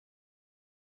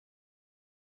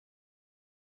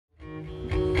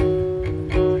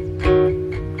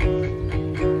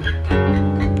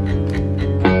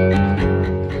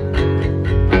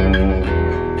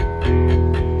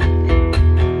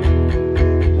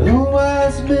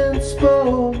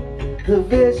the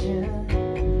vision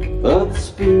of the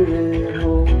spirit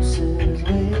horse's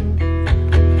way.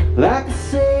 Like a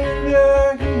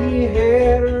singer he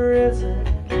had risen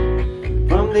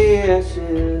from the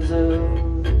ashes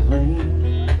of the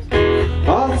plains.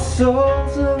 All the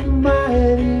souls of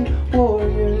mighty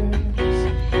warriors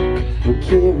were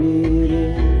carried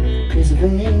in his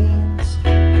veins.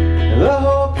 The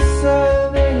hopes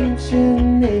of ancient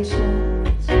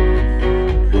nations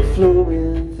were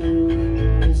flowing through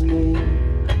his name.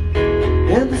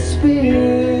 And the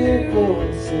spirit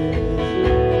voices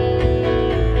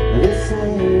they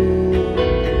sang,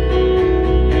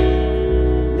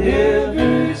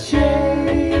 never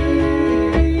chase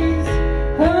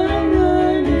a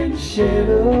running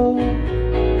shadow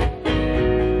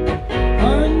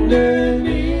underneath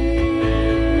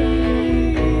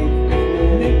the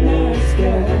midnight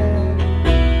sky.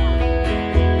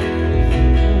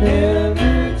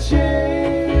 Never chase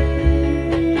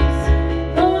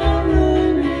a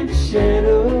running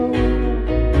shadow.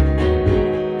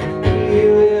 You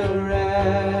will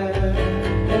ride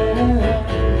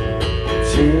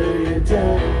till you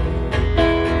die.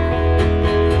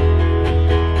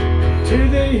 To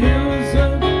the hills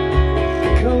of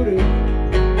Dakota,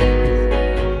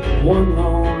 one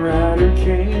lone rider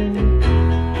came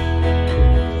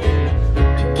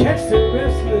to catch the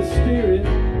restless spirit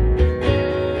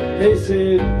they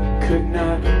said could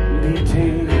not be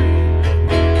tamed.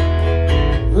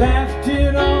 Laughed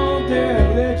in all their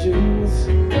legends,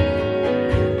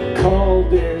 called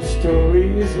their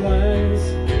stories lies,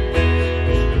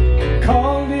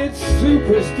 called it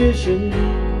superstition,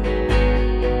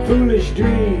 foolish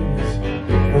dreams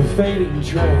of fading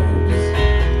tribes.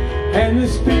 And the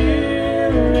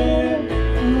spirit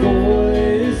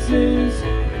voices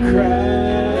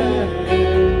cry,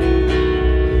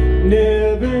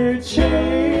 never chase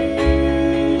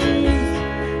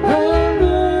a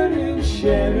running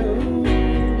shadow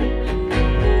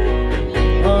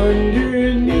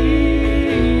underneath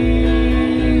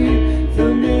the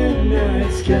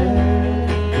midnight sky.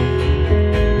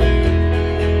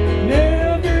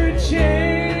 Never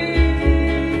chase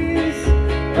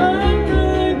a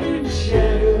running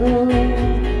shadow.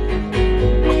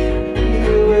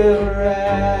 You will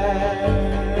ride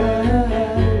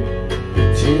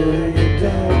till you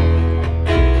die.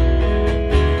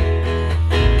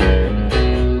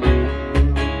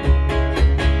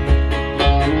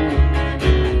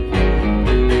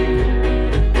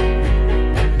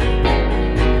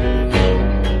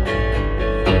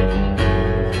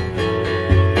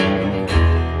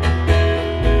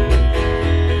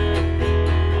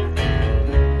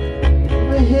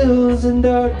 Hills and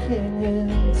dark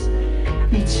canyons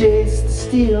he chased the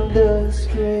steel dust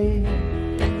gray,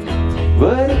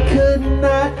 but he could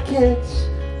not catch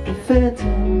the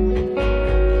phantom.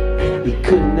 He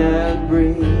could not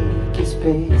break his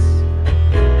pace.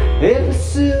 They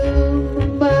pursued the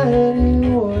mighty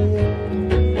warrior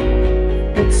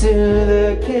into the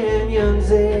canyon's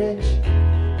edge,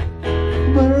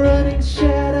 but a running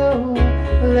shadow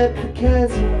left the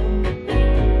chasm,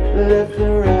 left the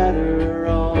rider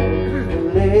on the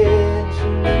ledge.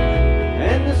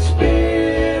 And the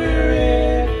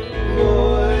spirit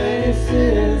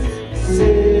voices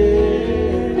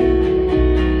said,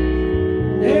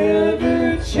 never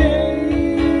chase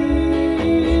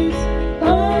a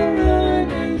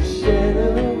running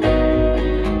shadow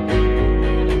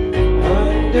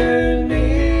underneath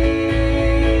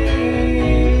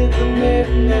the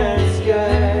midnight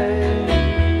sky.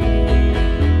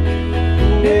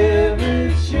 Never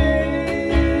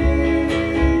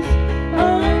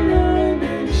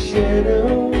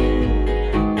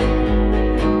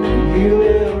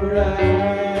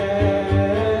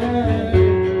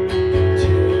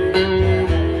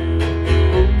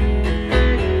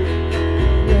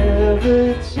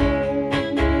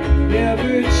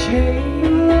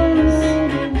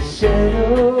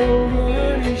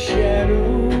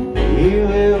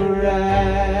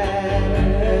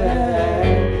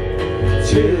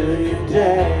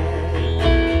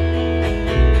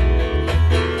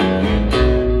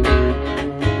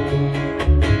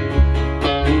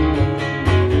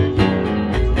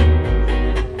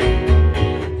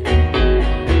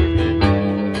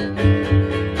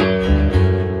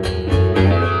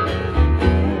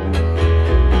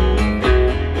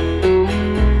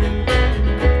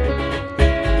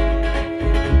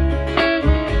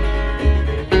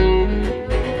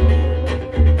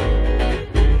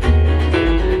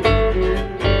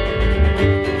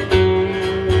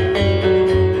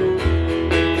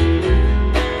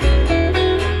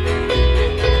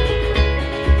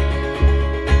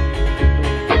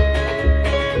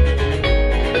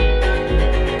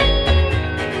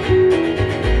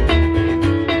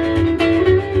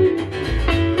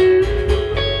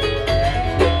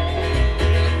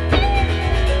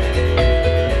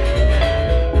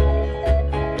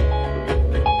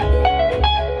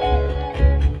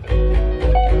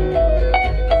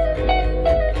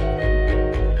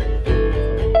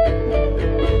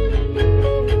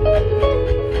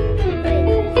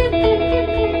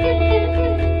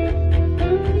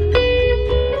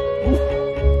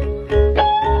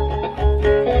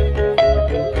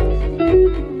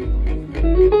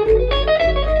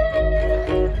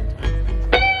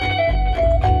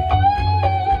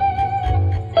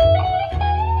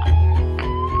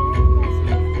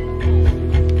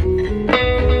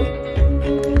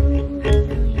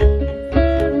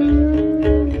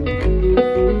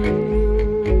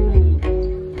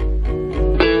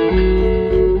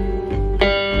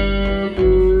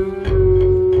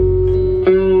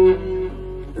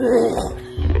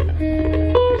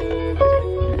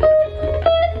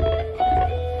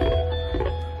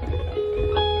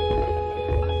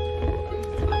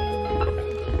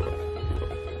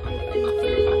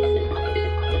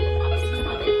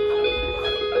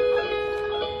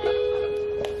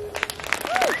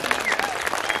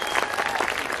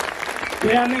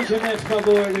Yeah, I mentioned that's my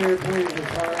boy there playing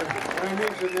guitar. I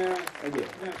mentioned that. I did.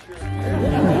 Not sure.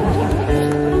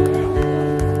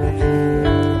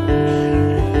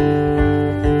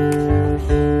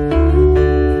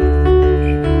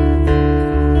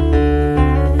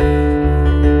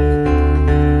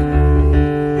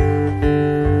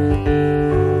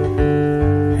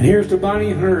 And here's to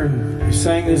Bonnie Hearn, who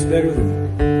sang this better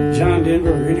than John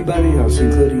Denver or anybody else,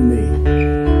 including me.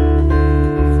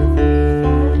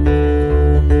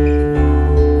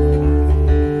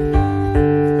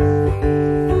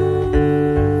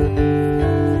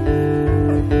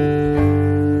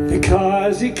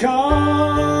 Because he called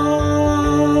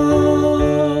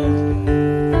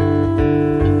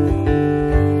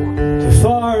the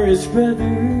forest brother,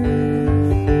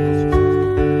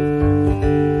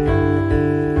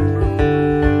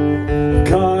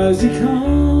 because he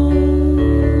called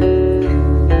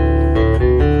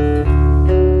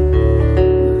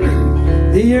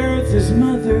the earth his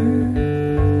mother.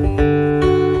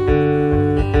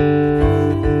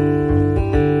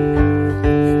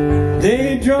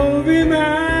 They drove him out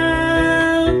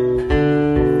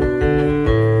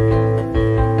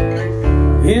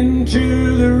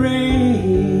into the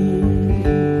rain,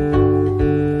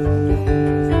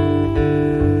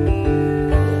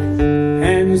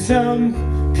 and some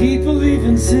people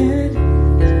even said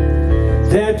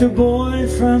that the boy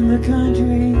from the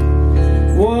country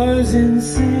was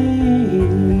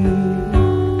insane,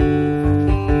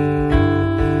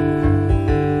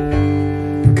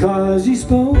 because he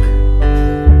spoke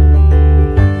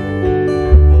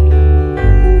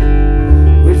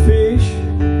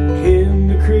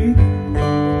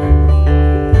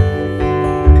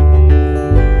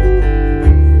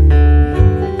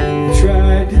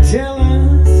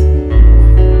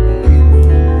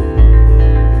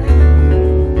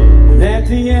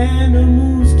the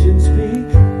animals can speak.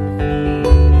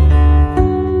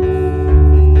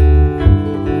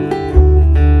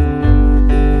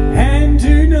 And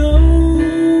who knows,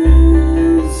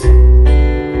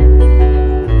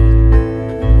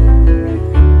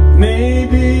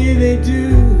 maybe they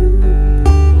do.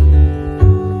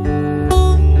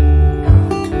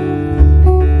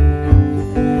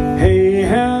 Hey,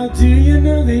 how do you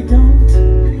know they don't?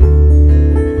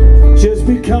 Just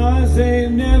because they've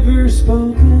never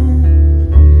spoken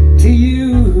to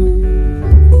you.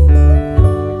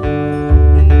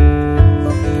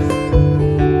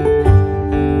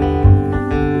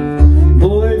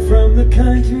 Boy from the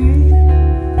country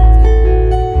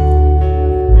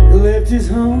left his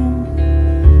home,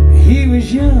 he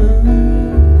was young.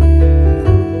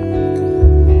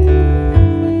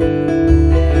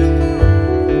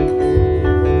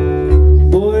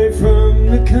 Boy from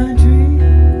the country,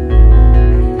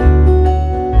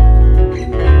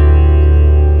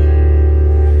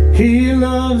 he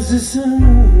loves the sun.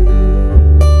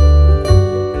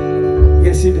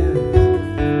 Yes, he does.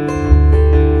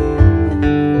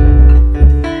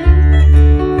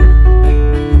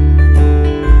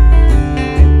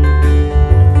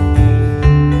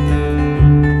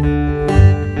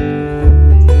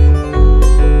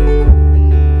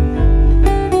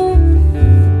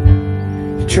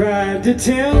 He tried to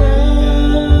tell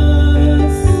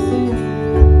us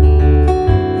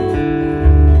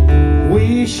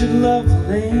we should love the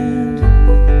land.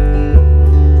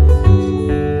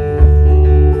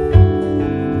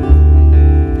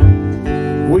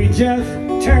 We just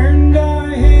turned our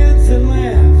heads and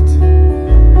laughed.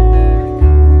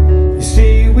 You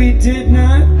see, we did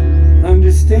not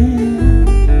understand.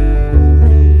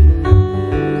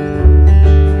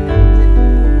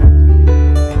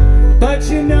 But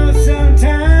you know,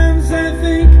 sometimes I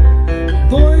think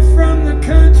boy from the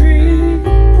country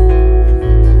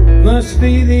must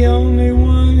be the only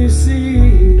one who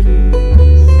sees.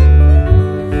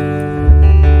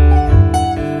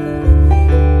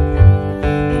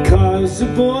 Cause the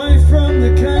boy from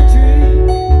the country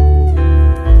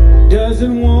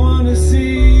doesn't want to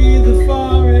see the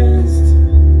forest.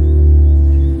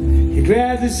 He'd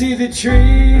rather see the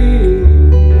trees.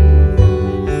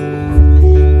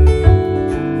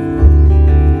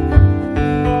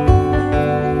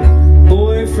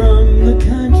 Boy from the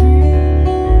country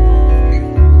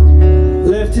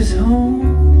left his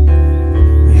home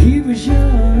when he was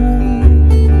young.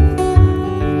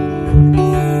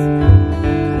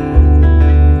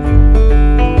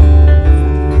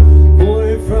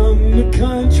 Boy from the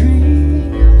country,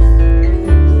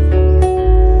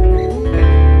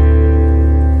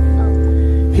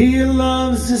 he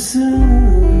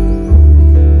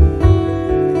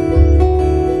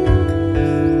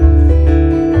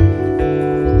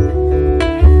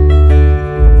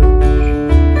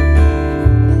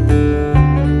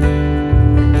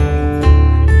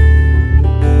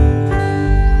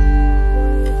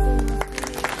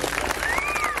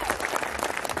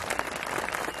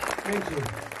Thank you.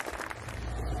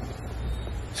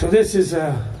 So this is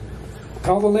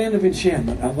called The Land of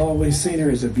Enchantment. I've always seen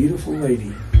her as a beautiful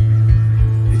lady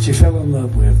that you fell in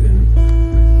love with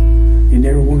and you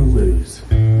never want to lose.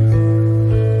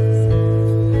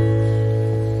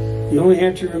 You only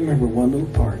have to remember one little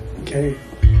part, okay?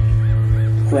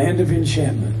 Land of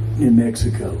Enchantment, New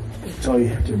Mexico. That's all you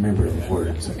have to remember in the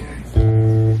words, okay?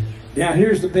 Now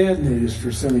here's the bad news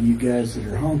for some of you guys that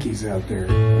are honkies out there.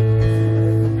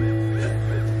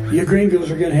 You gringos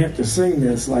are going to have to sing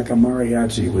this like a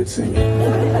mariachi would sing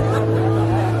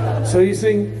it. So you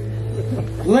sing,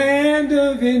 Land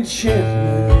of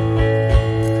Enchantment,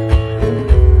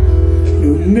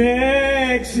 New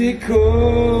Mexico.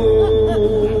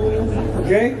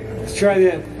 Okay? Let's try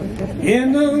that.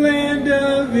 In the land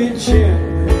of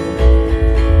enchantment,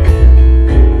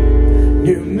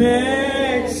 New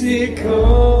Mexico.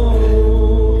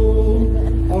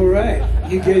 All right.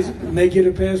 You guys may get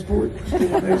a passport to New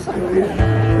Mexico,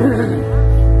 yeah.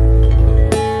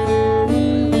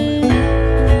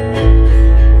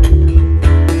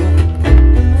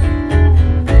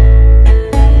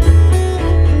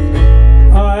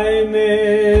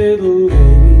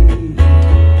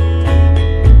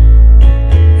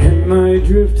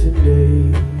 Drifting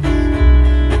days,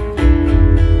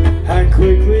 I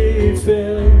quickly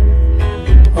fell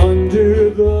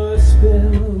under the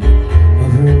spell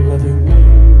of her loving wings.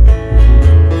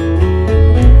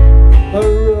 A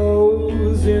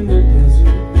rose in the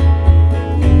desert,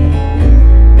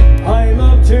 I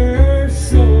loved her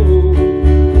so.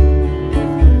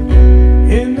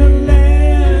 In the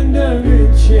land of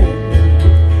enchantment,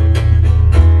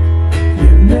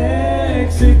 New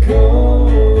Mexico.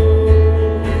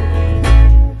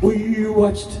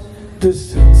 Watched the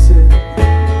sunset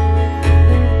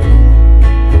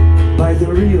by the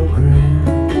Rio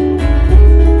Grande.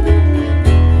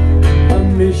 A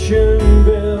mission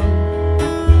bell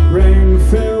rang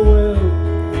farewell.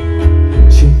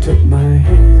 She took my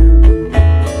hand.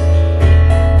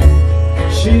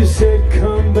 She said,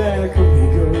 come back,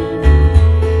 amigo.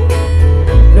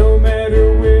 No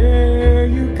matter where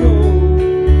you go,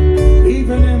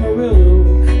 even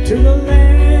Amarillo, to the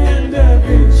land of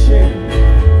enchantment,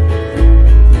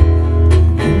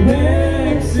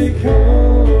 Mexico.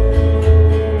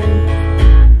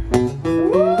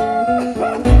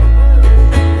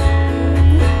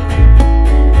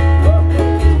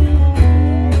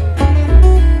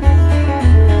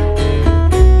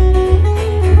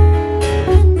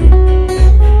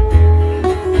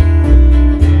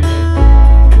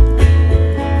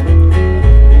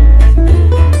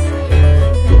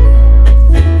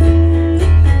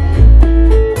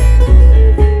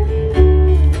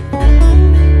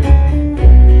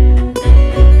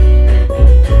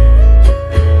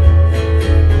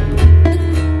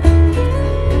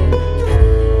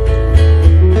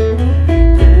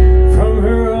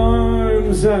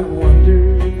 I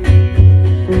wander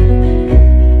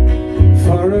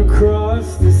far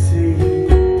across the sea.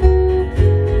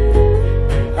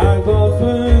 I've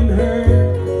often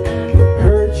heard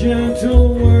her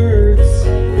gentle words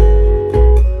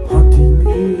haunting me.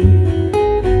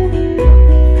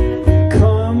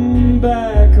 Come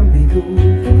back, amigo,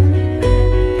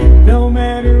 no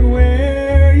matter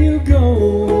where you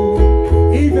go,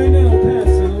 even El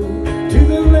Paso, to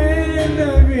the land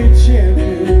of enchantment.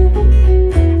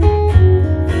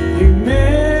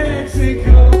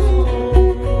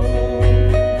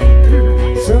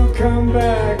 Come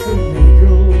back,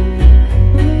 amigo,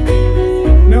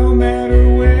 no matter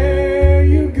where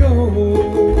you go,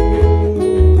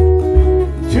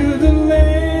 to the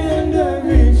land of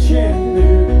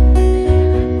enchantment,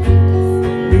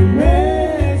 New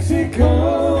Mexico.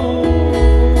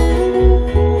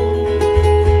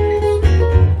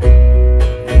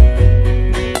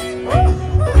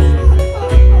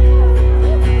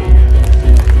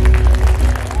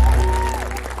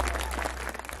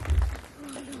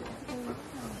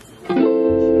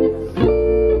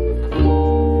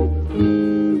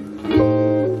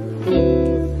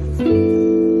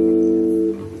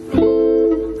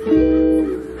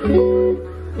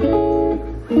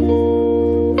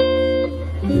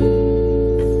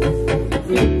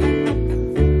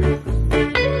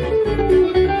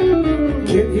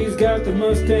 He's got the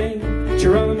Mustang,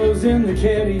 Geronimo's in the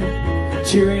caddy,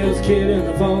 Cheerios Kid in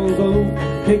the Volvo,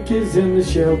 Nick is in the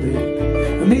Shelby,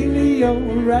 Emilio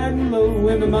riding low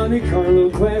in the Monte Carlo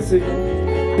Classic,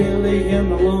 Billy in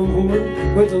the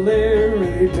Longhorn with the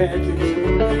Larry package,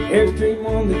 Airstream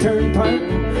on the turnpike,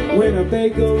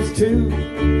 Winnebago's too.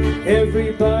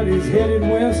 Everybody's headed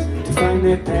west to find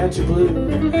that patch of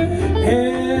blue.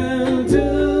 El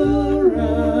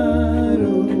Dorado,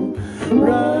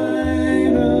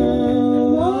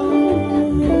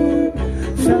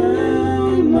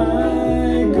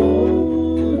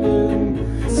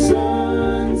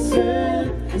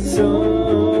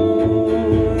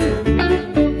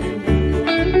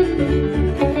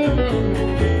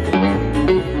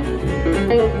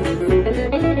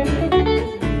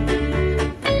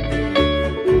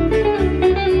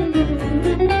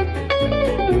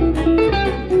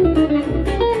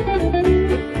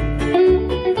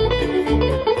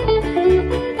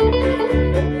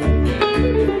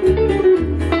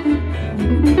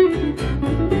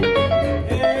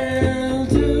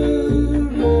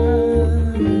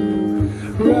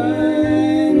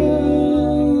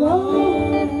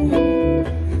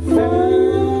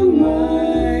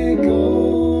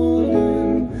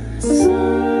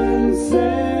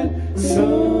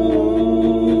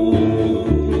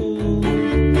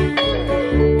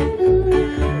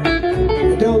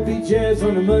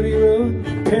 a muddy road,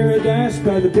 Paradise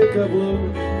by the pickup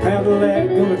load. Cadillac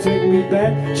gonna take me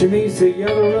back, Chamisa,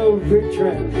 yellow road, brick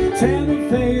track. Santa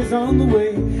Fe is on the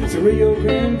way, so Rio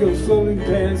Grande goes floating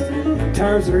past.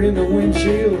 Tires are in the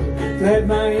windshield, glad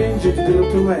my engine's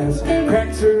built to last.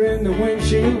 Cracks are in the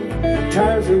windshield,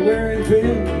 tires are wearing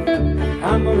thin.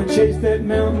 I'm gonna chase that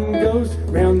mountain ghost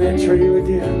round that trail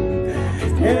again.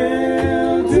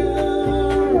 El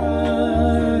Dorado,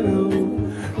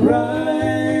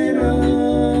 right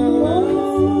along,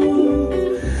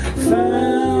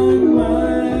 found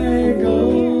my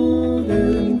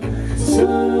golden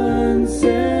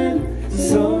sunset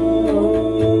song.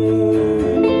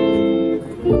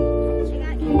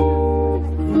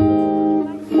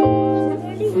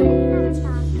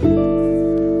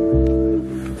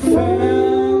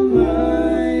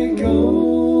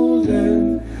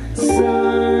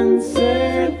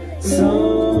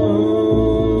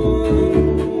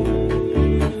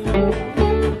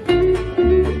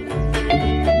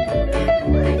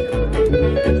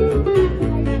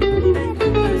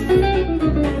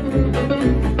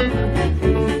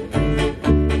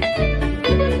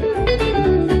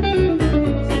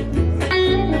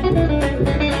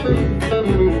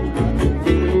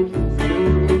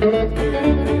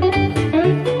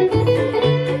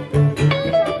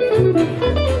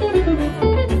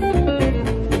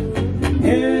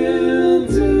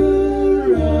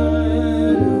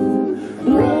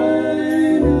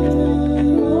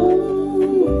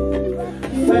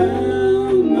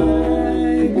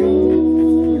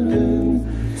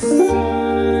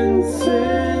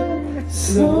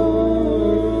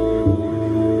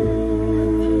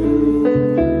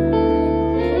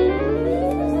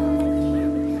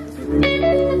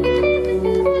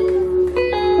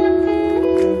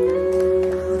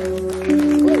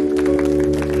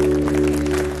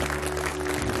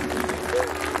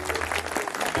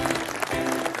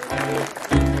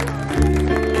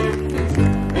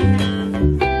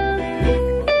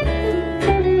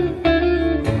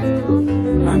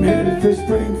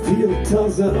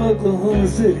 Tulsa, Oklahoma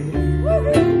City,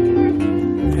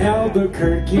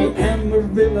 Albuquerque,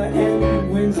 Amarillo,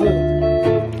 and Winslow.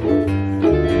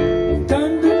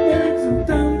 Thunderbirds and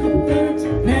Thunderbirds,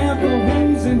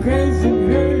 Navajos and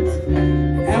Crescent Herds,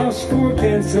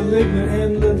 Alsfork, Sullivan,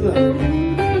 and Ludlow.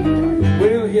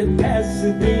 We'll hit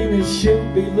Pasadena, she'll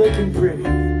be looking pretty.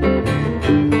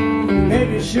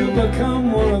 Maybe she'll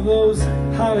become one of those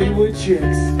Hollywood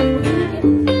chicks.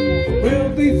 We'll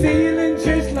be feeling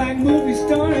just like movie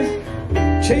stars,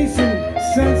 chasing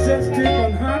Sunset Strip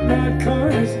on hot rod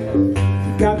cars.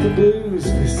 Got the blues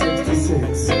for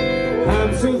 66.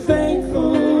 I'm so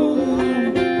thankful,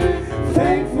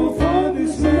 thankful for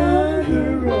this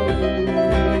mother road.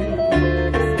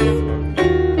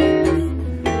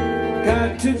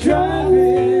 Got to drive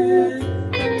it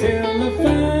till I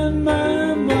find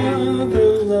my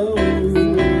mother low.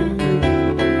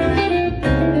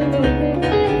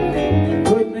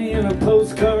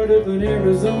 Postcard of an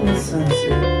Arizona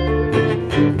sunset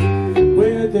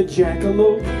with a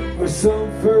jackalope or some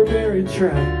fur-bearing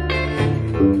trout.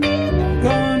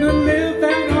 Gonna live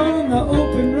out on the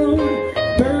open road,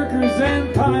 burgers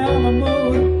and pie a la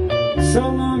mode. So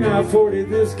long I-40,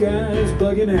 this guy's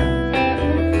bugging out.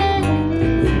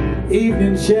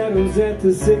 Evening shadows at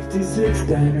the 66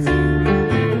 diner.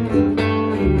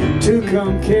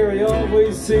 Two-comb carry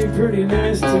always seemed pretty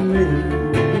nice to me.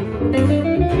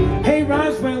 Hey,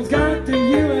 Roswell's got the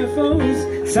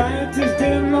UFOs, scientists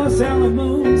in Los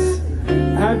Alamos.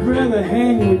 I'd rather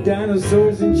hang with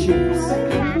dinosaurs and chiefs.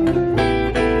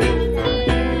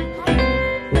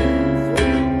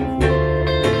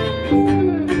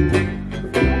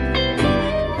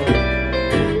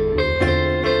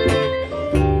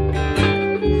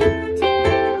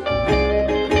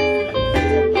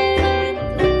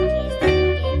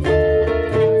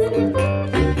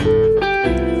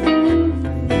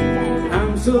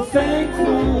 So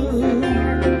thankful,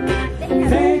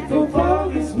 thankful for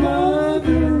this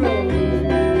mother road.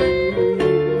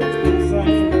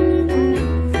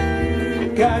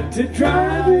 Got to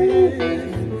drive it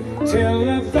till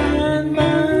I find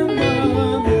my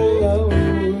mother low.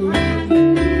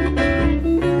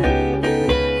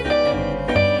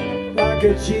 Like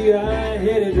a GI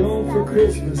headed home for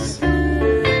Christmas,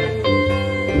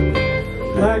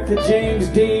 like the James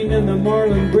Dean and the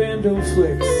Marlon Brando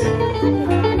flicks.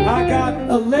 I got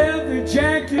a leather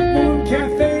jacket, warm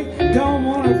cafe, don't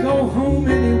want to go home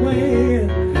anyway.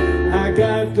 I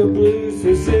got the blues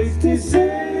for 66.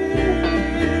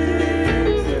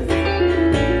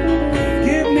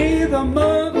 Give me the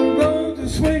mother road, the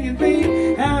swinging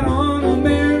beat out on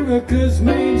America's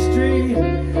Main Street.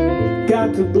 Got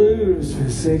got the blues for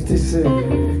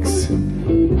 66.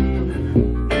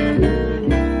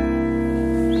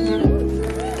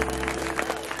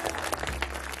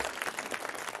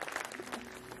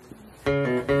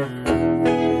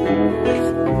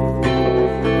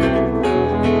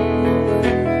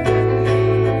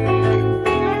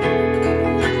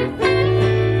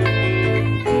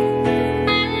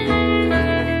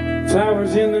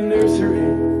 Flowers in the nursery,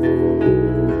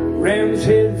 ram's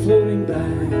head floating by,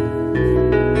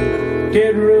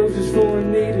 dead roses for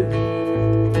Anita,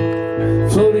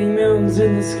 floating mountains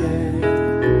in the sky,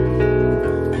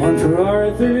 one for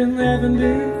Arthur in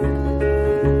lavender,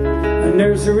 a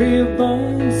nursery of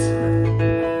bones,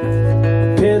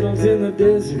 petals in the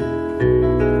desert,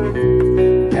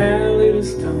 palette of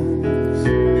stones,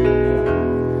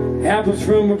 apples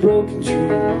from a broken tree,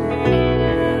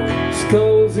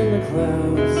 skulls in the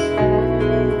clouds,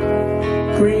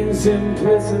 green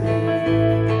simplicity,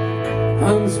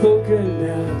 unspoken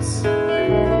doubts,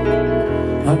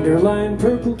 underlined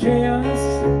purple chaos,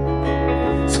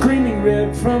 screaming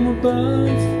red from above,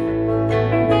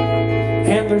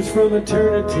 antlers from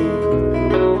eternity,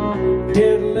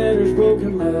 dead letters,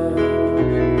 broken love,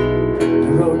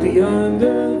 the road beyond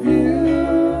the view,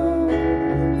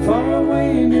 far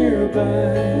away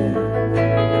nearby.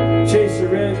 Chase the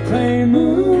red clay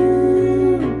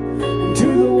moon into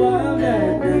the wild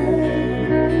at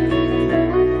night.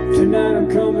 Tonight I'm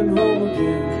coming home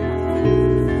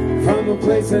again from a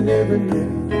place I never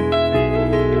knew.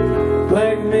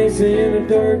 Black Mesa in a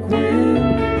dark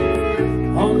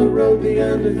wind on the road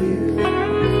beyond the view.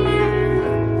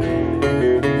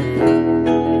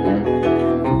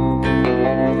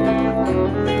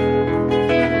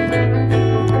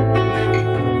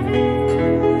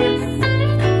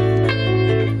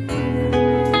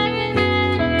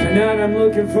 Tonight I'm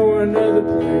looking for another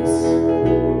place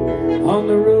on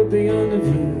the road beyond the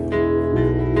view.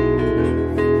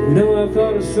 No, I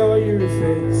thought I saw your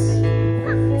face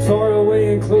far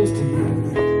away and close to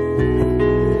you,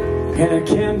 and a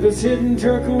canvas hidden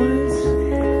turquoise,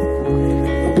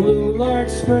 a blue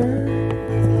larkspur,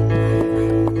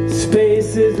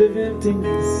 spaces of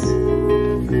emptiness.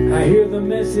 I hear the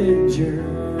messenger.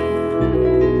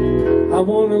 I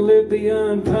want to live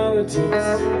beyond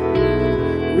politics,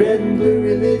 red and blue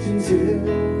religions here.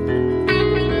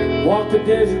 Walk the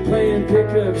desert playing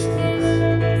pickup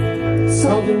sticks,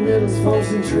 solving riddles false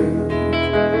and true.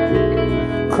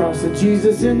 Cross of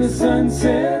Jesus in the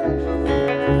sunset,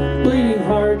 bleeding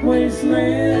heart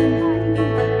wasteland,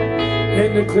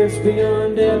 and the cliffs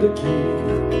beyond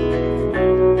Albuquerque,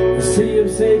 a sea of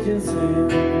sage and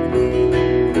sand.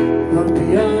 Look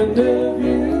beyond the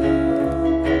view,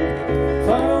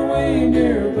 far away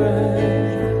nearby.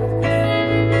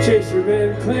 Chase the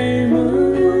red clay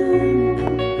moon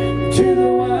to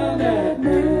the wild at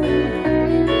night.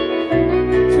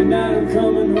 Tonight I'm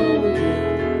coming home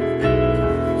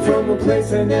again from a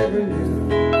place I never knew.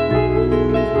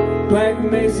 Black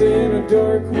Mesa in a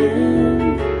dark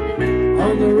wind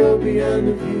on the road beyond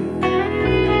the view.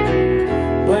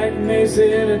 Black Mesa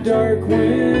in a dark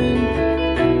wind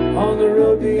on the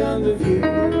road beyond the view.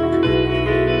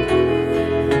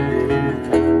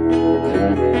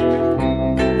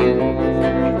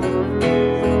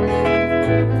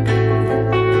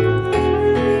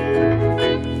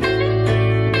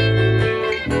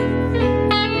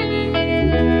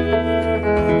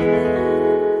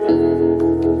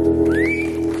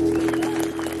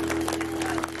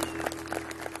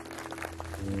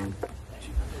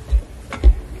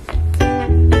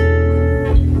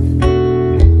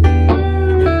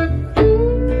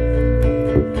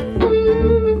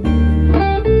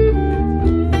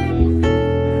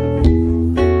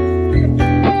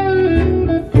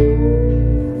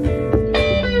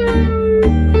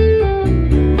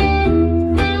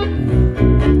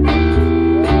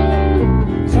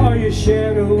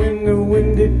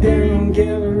 Down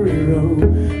Gallery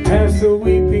Road, past the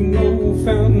weeping old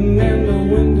fountain and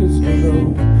the windows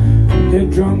below. Their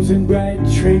drums and bright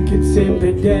trinkets and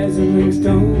bedazzling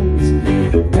stones,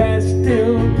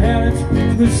 pastel palettes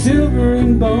with silver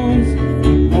and bones.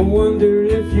 I wonder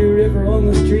if you're ever on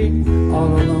the street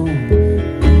all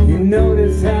alone. You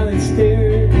notice how they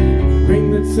stare,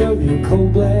 ringlets of your coal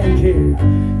black hair,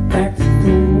 back to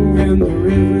school and the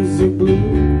rivers of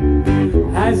blue.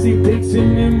 I see peaks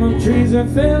and emerald trees I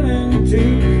fell into.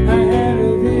 I had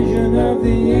a vision of the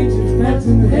ancients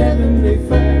passing heavenly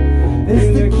fire.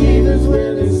 It's the keepers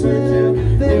where they search out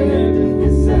their heavenly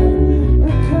desire.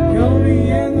 Coyote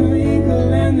and the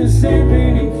eagle and the sand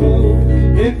painting flow.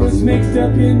 It was mixed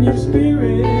up in your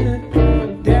spirit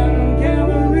down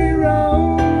Gallery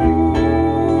Road.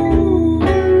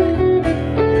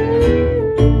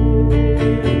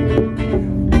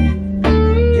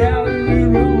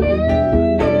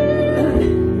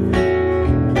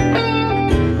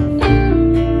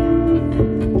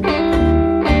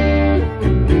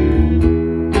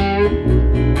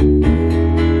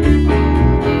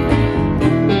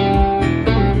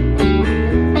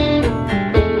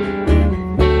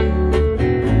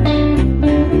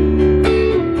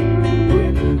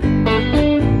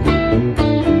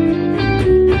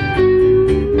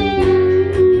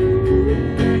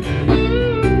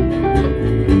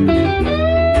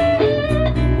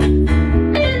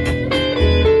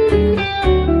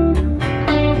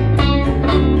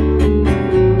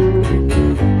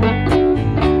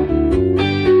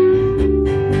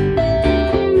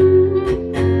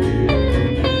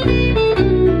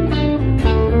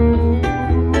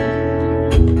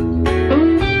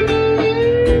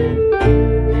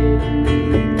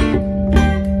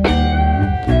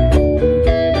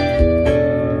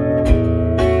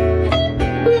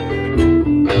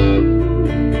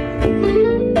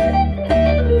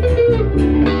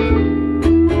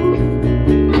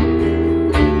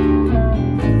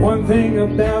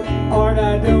 about art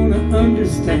I don't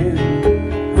understand.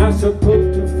 I'm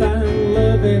supposed to find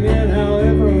love in it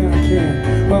however I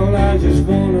can. Well, I just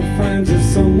wanna find you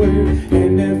somewhere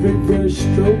in every brush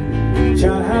stroke.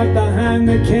 Shall hide behind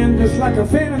the canvas like a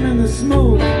phantom in the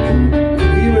smoke.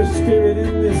 You a spirit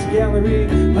in this gallery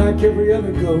like every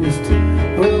other ghost.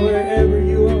 Well, wherever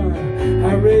you are,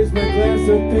 I raise my glass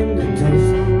up in the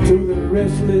toast to the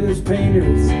restless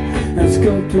painters and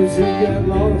sculptors who got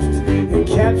lost and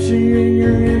capturing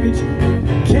your image,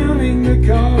 counting the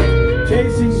cost,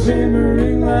 chasing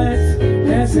shimmering lights,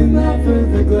 passing off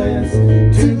of the glass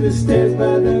to the stairs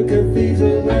by the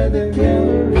cathedral where the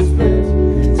gallery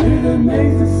spreads, to the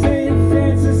maze of St.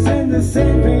 Francis and the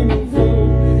St. Painting floor.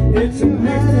 It's a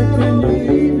mix up in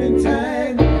the evening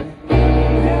tide,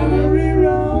 gallery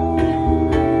road.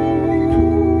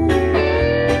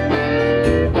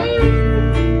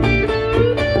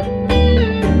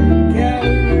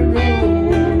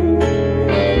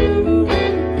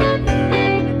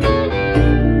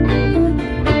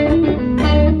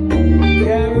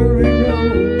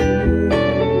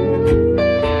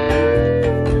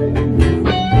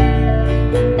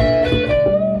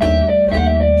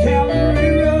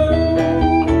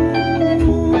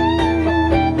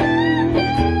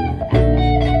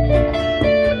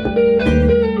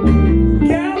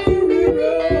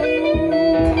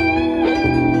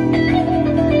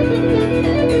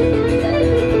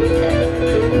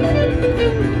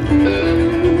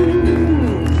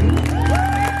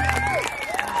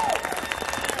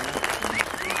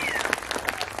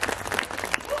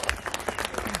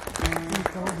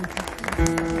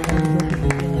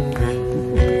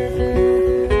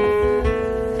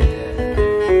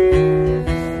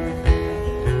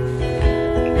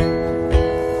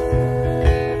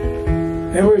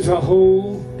 There was a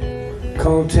hole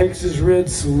called Texas Red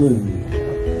Saloon,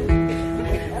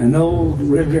 an old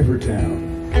Red River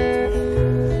town.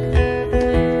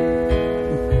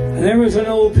 And there was an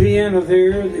old piano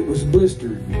there that was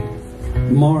blistered,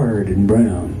 marred, and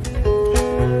brown.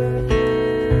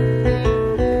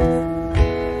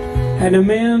 And a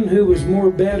man who was more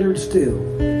battered still,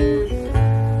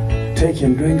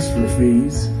 taking drinks for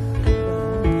fees,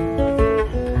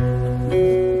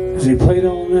 as he played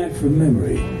all night from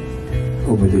memory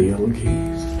over the Yellow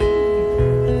Keys.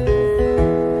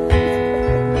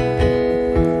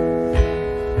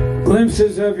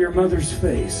 Glimpses of your mother's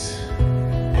face,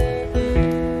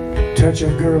 touch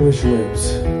of girlish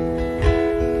lips,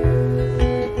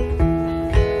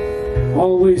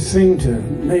 always seem to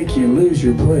make you lose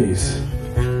your place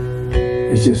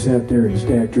as you sat there and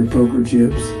stacked your poker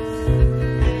chips.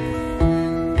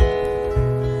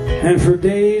 And for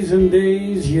days and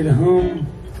days you'd hum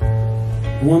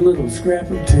one little scrap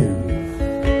of tune.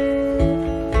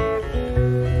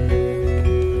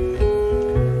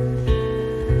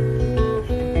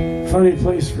 Funny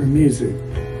place for music,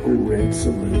 the Red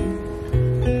Saloon.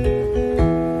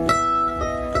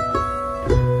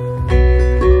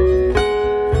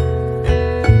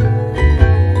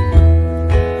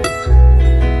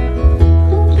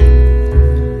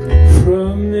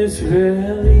 From this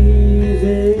valley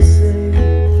they say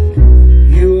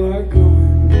you are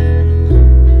going.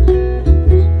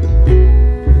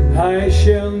 I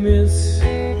shall miss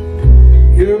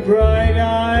your bright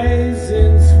eyes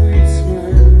and sweet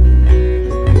smile.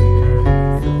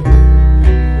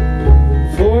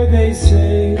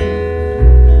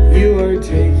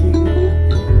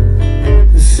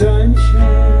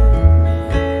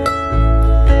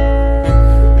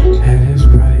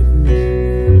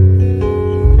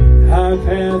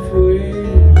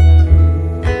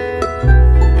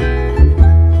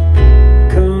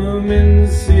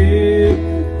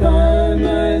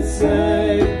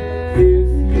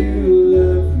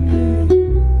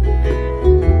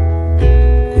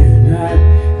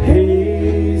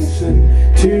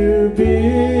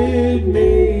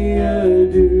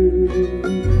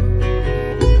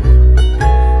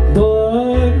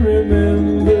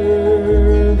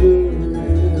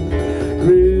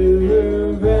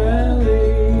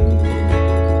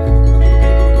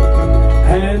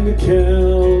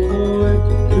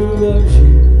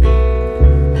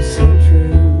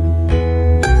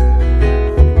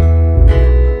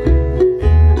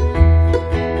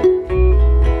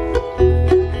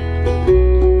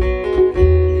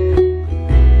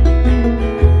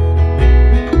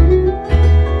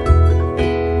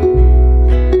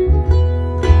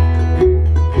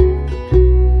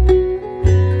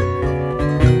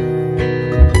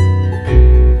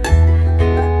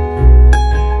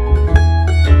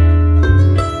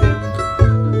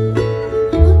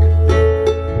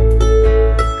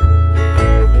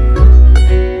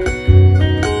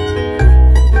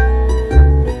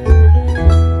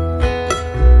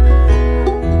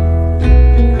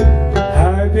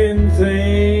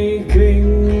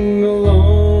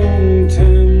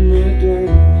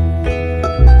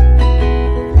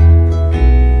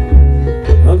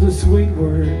 sweet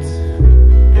words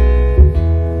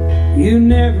you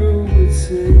never would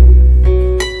say.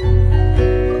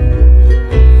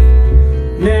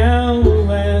 Now,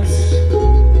 alas,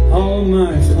 all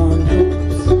my fond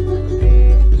hopes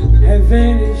have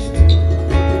vanished.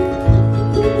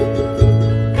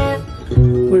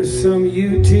 With some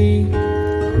UT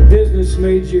business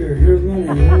major here running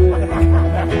away.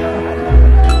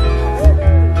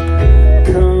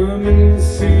 Come and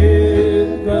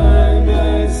sit by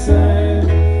my side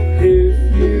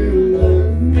if you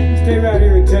love me. Stay right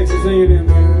here in Texas A&M.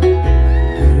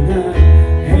 And I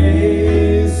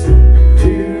hasten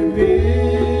to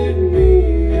bid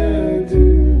me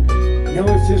adieu. No,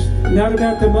 it's just not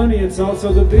about the money, it's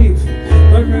also the beef.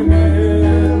 But remember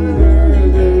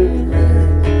the Red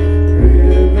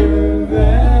River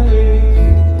Valley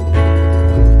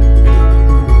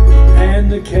and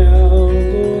the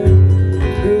cowboy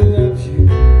who loves you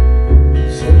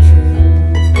so true.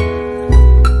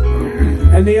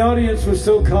 And the audience was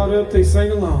so caught up they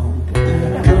sang along.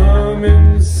 Come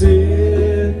and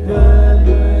sit by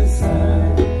my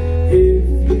side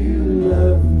if you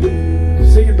love me.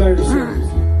 Sing it by yourselves.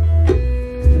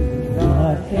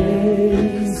 Not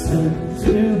hasten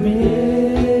to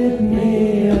bid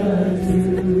me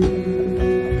adieu,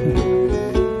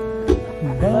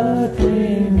 but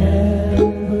remember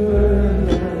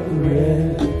the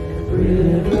Red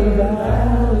River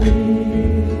Valley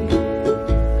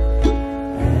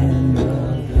and the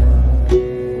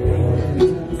cowboy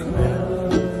who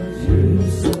loves you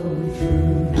so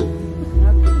true.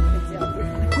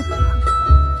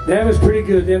 That was pretty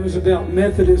good. That was about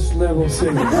Methodist level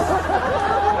singing.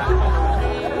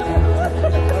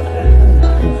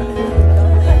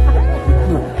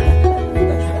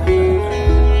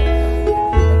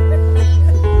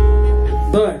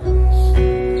 But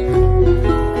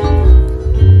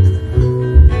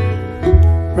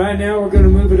right now we're going to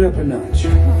move it up a notch.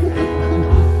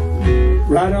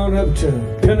 Right on up to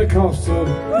Pentecostal,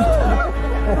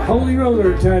 holy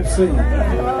roller type singing.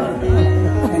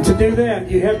 And to do that,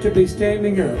 you have to be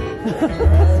standing up.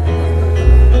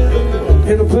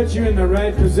 It'll put you in the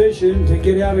right position to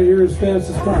get out of here as fast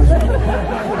as possible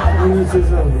when this is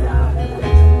over.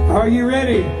 Are you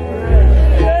ready?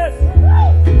 Yes!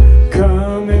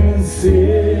 Come and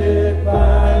sit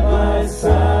by my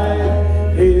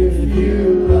side if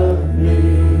you love me.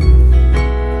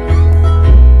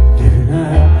 And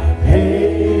I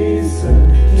hasten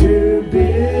to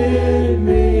bid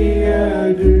me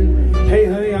adieu. Hey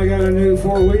honey, I got a new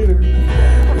four-wheeler.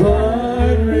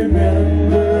 But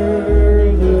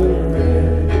remember the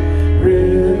Red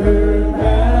River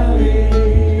Valley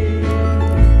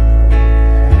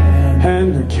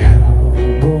and the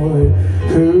cowboy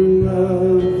who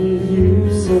loves you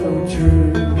so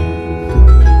true.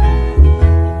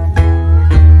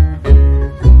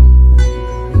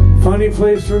 Funny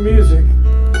place for music,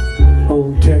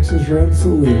 old Texas Red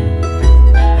Saloon.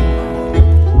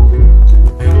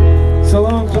 So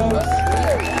long, folks.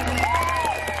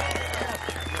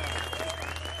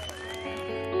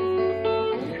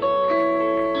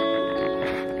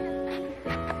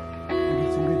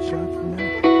 Get some good shots from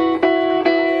that.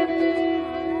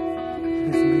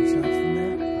 Get some good shots from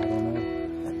that. I don't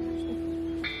know.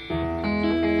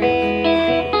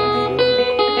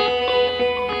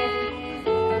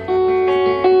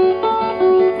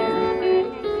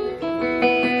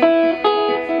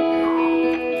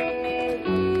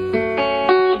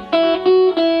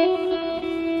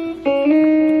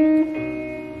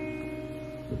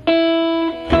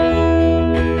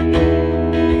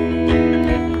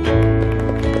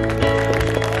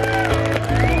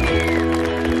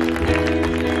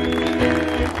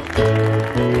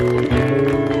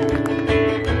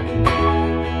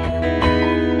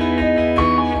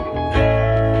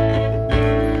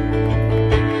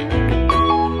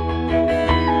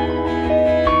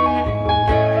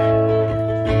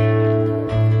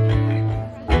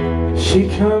 She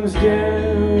comes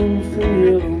down from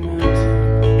Yellow Mountain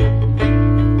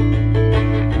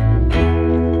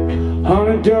on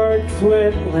a dark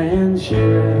flat land she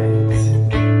rides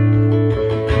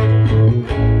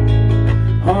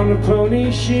on a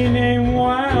pony she named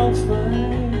Wildfire.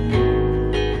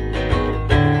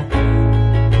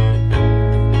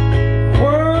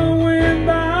 Whirlwind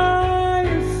by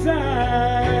her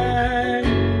side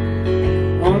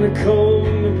on a cold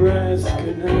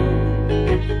Nebraska night.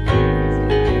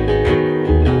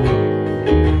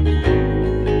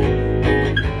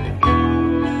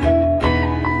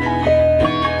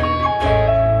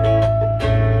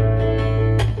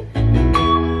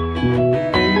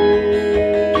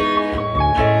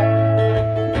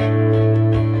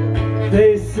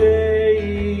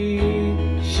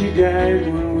 died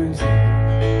one Wednesday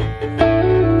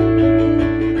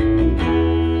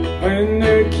when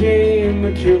there came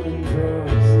a killing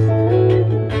frost,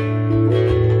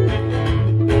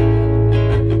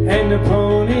 and the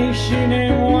pony she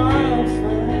named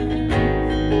Wildfire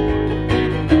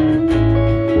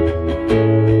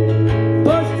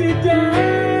busted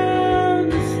down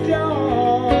the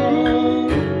stall.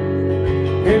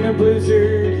 In a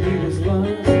blizzard he was lost.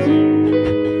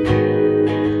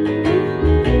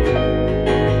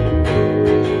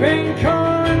 Been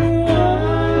caught in wildfire,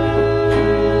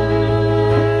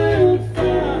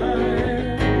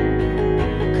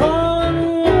 caught in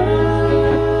wildfire,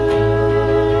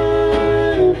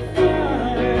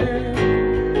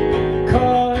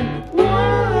 caught in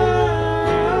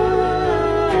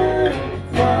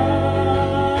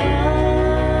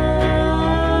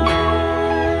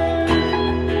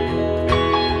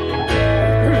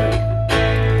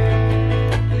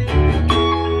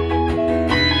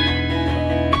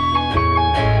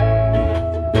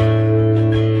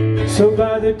So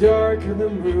by the dark of the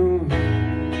moon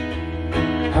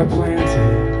I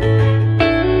planted,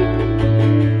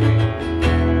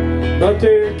 but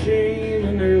there came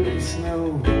an early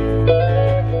snow.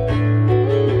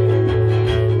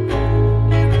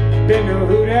 Been a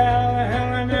hoot owl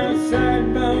howling outside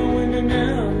my window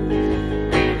now,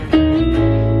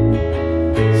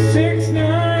 6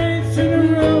 nights in a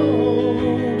row.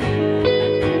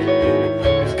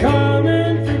 It's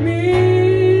coming for me.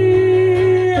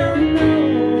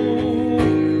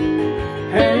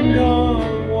 Hang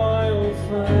on,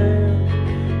 wildfire,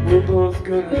 we're both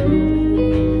gonna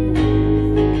move.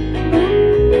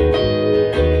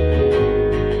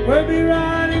 We'll be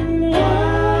riding wildfire,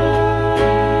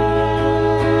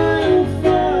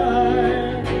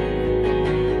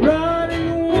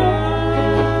 riding wildfire,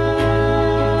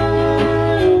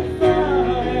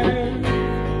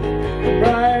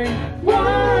 riding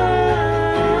wildfire.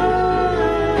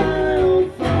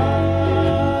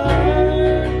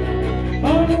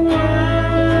 On wildfire,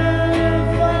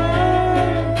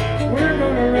 we're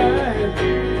gonna ride,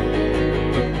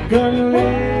 gonna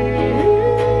leave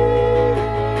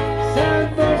side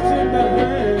busted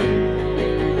behind.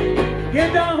 Get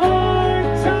the hard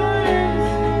times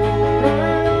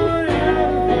right on out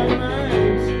of our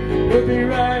minds. We'll be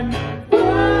riding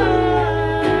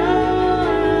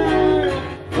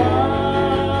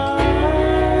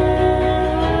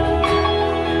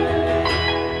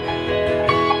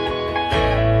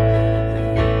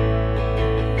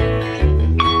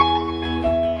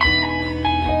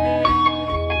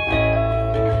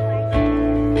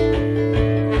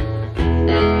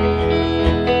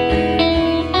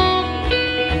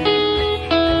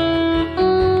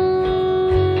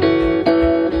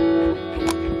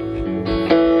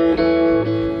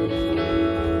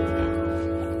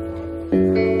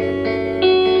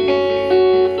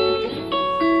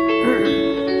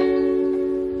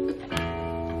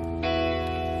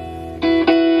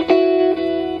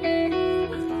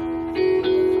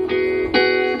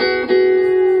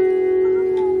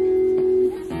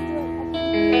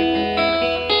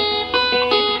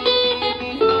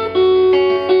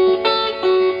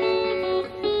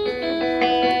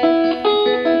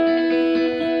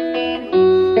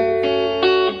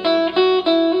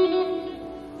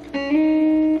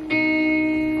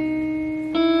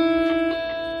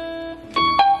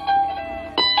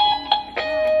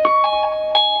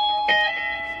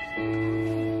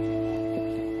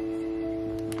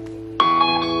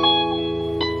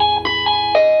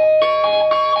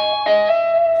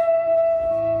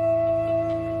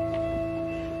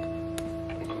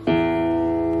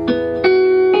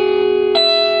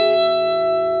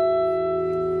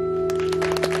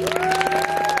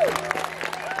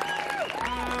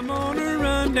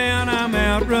I'm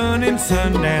out running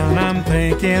sundown. I'm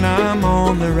thinking I'm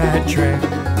on the right track.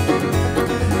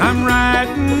 I'm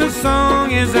writing the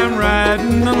song as I'm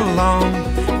riding along,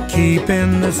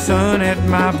 keeping the sun at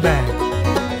my back.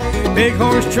 Big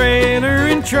horse trailer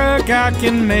and truck, I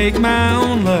can make my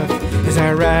own luck as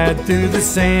I ride through the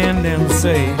sand and the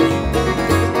sage.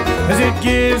 As it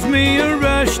gives me a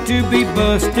rush to be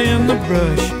busting the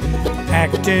brush,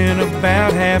 acting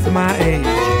about half my age.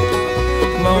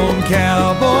 Lone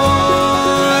cowboy,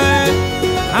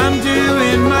 I'm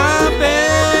doing my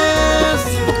best.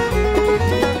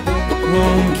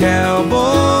 Lone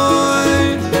cowboy,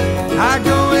 I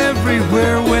go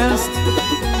everywhere west.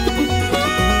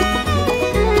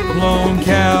 Lone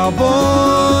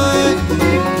cowboy,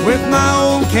 with my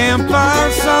old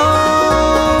campfire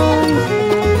song.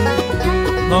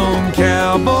 Lone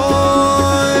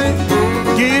cowboy,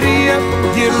 giddy up,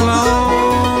 get along.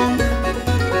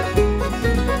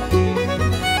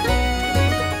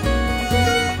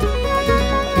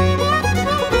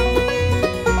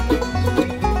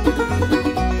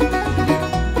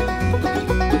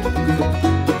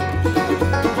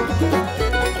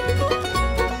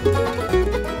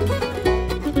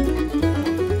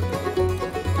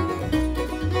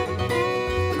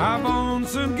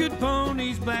 some good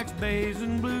ponies, blacks, bays,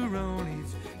 and blue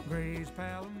ronies, grays,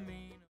 palomino.